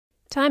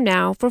Time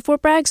now for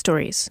Fort Bragg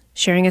Stories,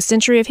 sharing a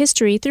century of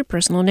history through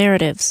personal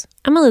narratives.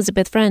 I'm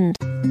Elizabeth Friend.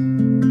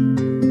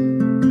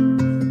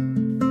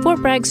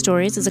 Fort Bragg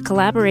Stories is a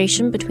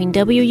collaboration between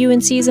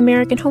WUNC's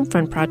American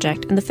Homefront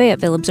Project and the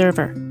Fayetteville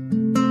Observer.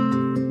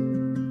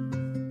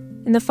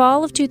 In the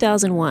fall of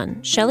 2001,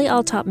 Shelli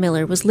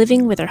Altopp-Miller was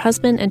living with her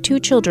husband and 2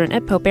 children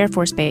at Pope Air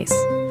Force Base.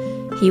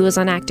 He was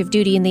on active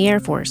duty in the Air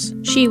Force.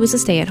 She was a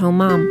stay-at-home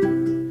mom.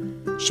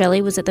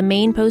 Shelli was at the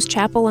main post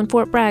chapel on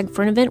Fort Bragg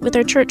for an event with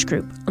her church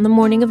group on the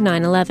morning of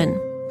 9/11.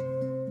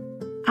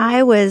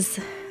 I was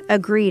a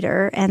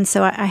greeter, and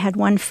so I had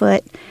one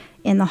foot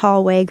in the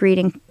hallway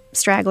greeting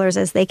stragglers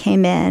as they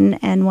came in,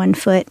 and one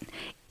foot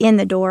in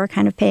the door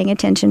kind of paying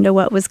attention to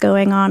what was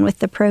going on with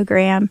the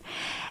program.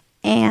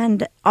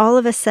 And all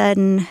of a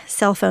sudden,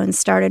 cell phones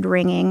started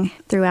ringing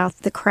throughout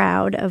the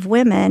crowd of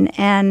women,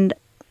 and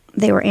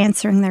they were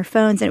answering their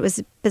phones, and it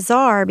was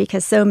bizarre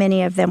because so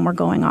many of them were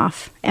going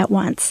off at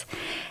once.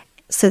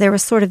 So there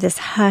was sort of this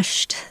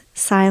hushed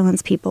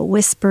silence, people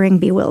whispering,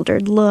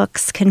 bewildered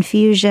looks,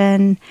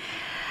 confusion.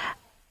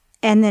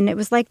 And then it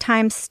was like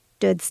time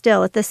stood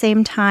still. At the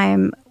same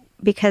time,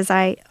 because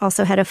I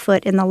also had a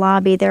foot in the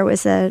lobby, there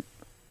was a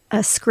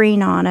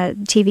screen on, a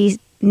TV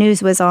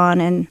news was on,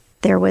 and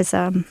there was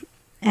an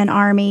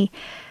Army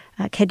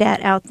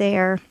cadet out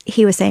there.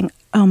 He was saying,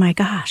 oh my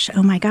gosh.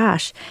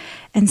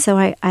 And so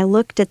I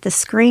looked at the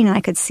screen and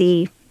I could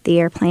see the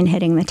airplane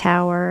hitting the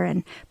tower,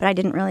 but I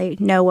didn't really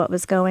know what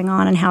was going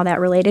on and how that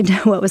related to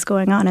what was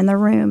going on in the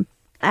room.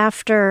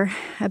 After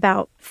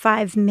about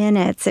 5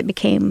 minutes, it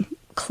became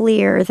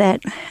clear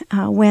that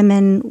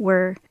women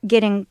were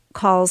getting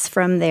calls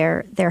from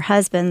their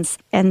husbands.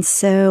 And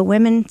so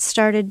women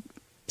started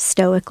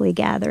stoically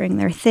gathering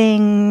their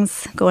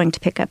things, going to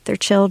pick up their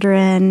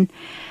children,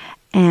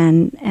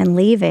 and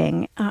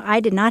leaving. I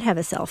did not have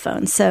a cell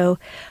phone, so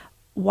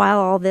while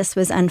all this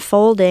was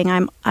unfolding,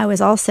 I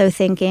was also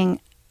thinking,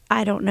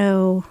 I don't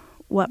know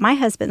what my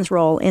husband's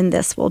role in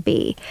this will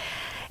be.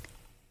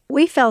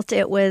 We felt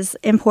it was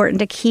important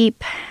to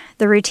keep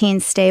the routine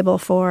stable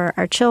for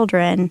our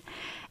children,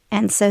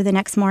 and so the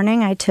next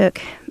morning I took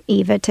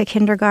Eva to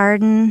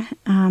kindergarten.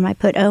 I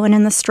put Owen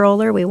in the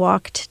stroller. We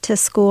walked to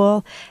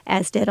school,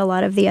 as did a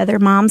lot of the other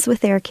moms with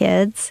their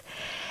kids.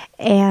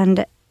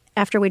 And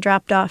after we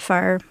dropped off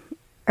our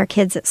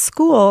kids at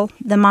school,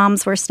 the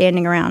moms were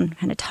standing around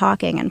kind of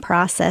talking and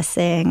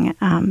processing,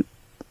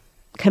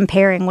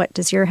 comparing, what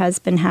does your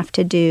husband have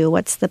to do?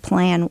 What's the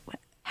plan?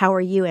 How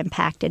are you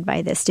impacted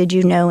by this? Did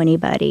you know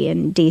anybody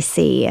in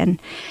D.C.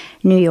 and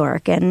New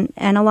York? And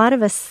a lot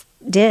of us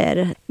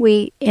did.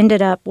 We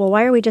ended up, well,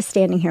 why are we just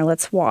standing here?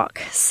 Let's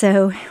walk.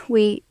 So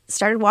we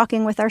started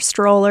walking with our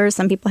strollers.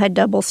 Some people had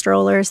double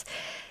strollers.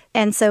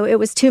 And so it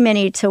was too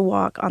many to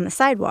walk on the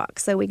sidewalk.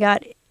 So we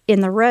got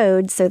in the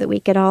road so that we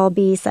could all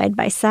be side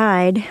by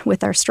side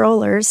with our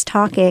strollers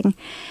talking,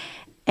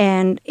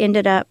 and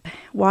ended up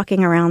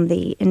walking around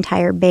the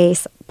entire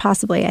base,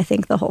 possibly I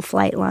think the whole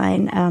flight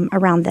line,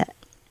 around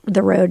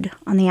the road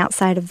on the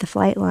outside of the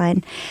flight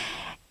line,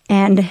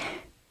 and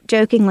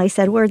jokingly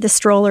said we're the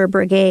Stroller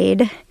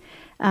Brigade.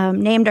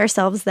 Named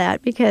ourselves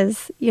that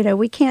because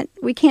we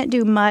can't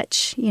do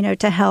much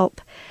to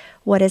help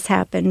what has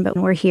happened, but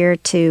we're here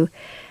to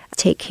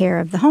take care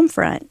of the home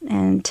front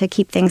and to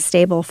keep things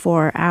stable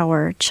for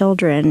our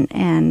children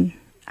and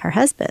our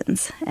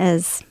husbands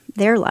as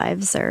their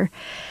lives are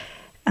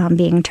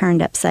being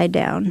turned upside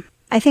down.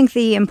 I think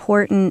the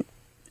important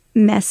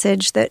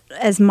message that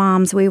as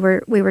moms we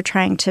were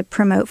trying to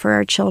promote for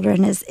our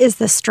children is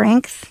the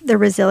strength, the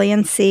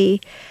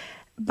resiliency,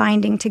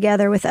 binding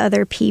together with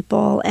other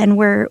people, and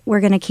we're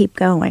going to keep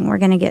going. We're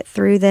going to get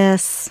through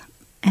this.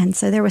 And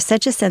so there was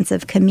such a sense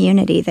of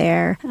community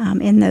there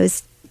in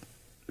those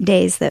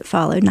days that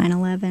followed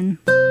 9/11.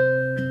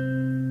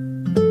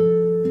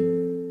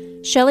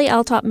 Shelli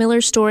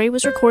Altopp-Miller's story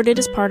was recorded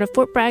as part of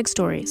Fort Bragg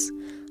Stories,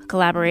 a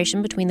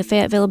collaboration between the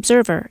Fayetteville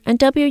Observer and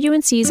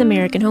WUNC's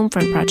American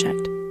Homefront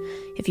Project.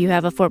 If you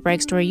have a Fort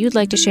Bragg story you'd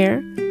like to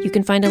share, you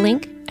can find a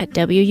link at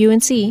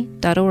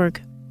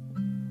WUNC.org.